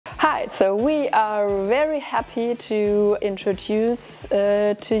Hi, so we are very happy to introduce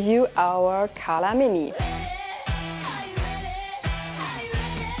to you our CARLA Mini.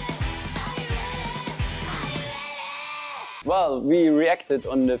 Well, we reacted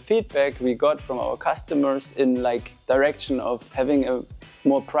on the feedback we got from our customers in direction of having a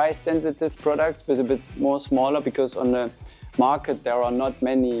more price-sensitive product with a bit more smaller, because on the market there are not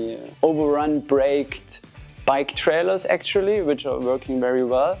many Overrun braked bike trailers actually, which are working very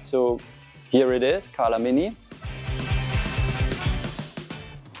well. So here it is, CARLA Mini.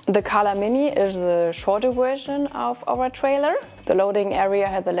 The CARLA Mini is the shorter version of our trailer. The loading area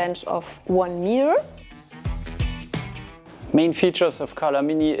has a length of 1 meter. Main features of CARLA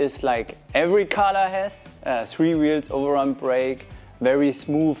Mini is like every CARLA has, 3 wheels, Overrun brake, very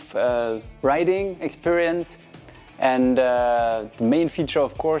smooth riding experience. And the main feature,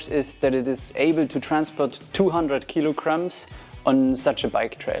 of course, is that it is able to transport 200 kilograms on such a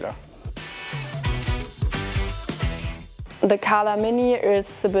bike trailer. The CARLA Mini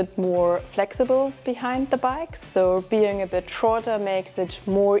is a bit more flexible behind the bike, so being a bit shorter makes it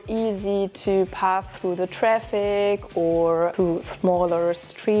more easy to pass through the traffic or through smaller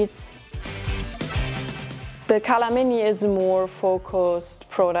streets. The CARLA Mini is a more focused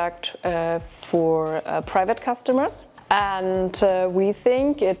product for private customers, and we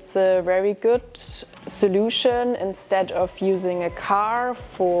think it's a very good solution instead of using a car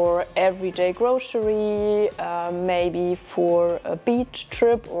for everyday grocery, maybe for a beach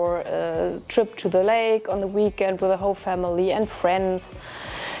trip or a trip to the lake on the weekend with the whole family and friends.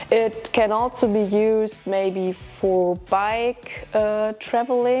 It can also be used maybe for bike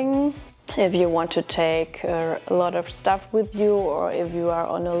traveling, if you want to take a lot of stuff with you, or if you are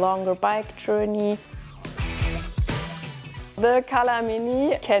on a longer bike journey. The CARLA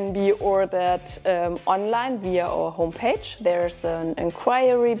Mini can be ordered online via our homepage. There's an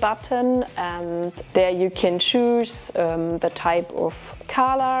inquiry button, and there you can choose the type of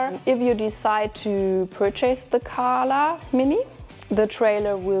CARLA. If you decide to purchase the CARLA Mini, the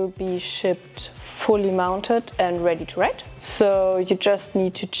trailer will be shipped fully mounted and ready to ride. So you just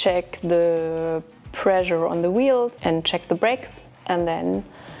need to check the pressure on the wheels and check the brakes, and then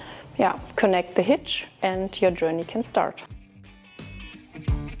connect the hitch and your journey can start.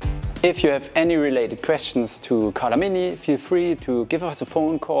 If you have any related questions to CARLA Mini, feel free to give us a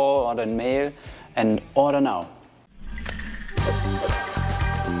phone call or a mail and order now.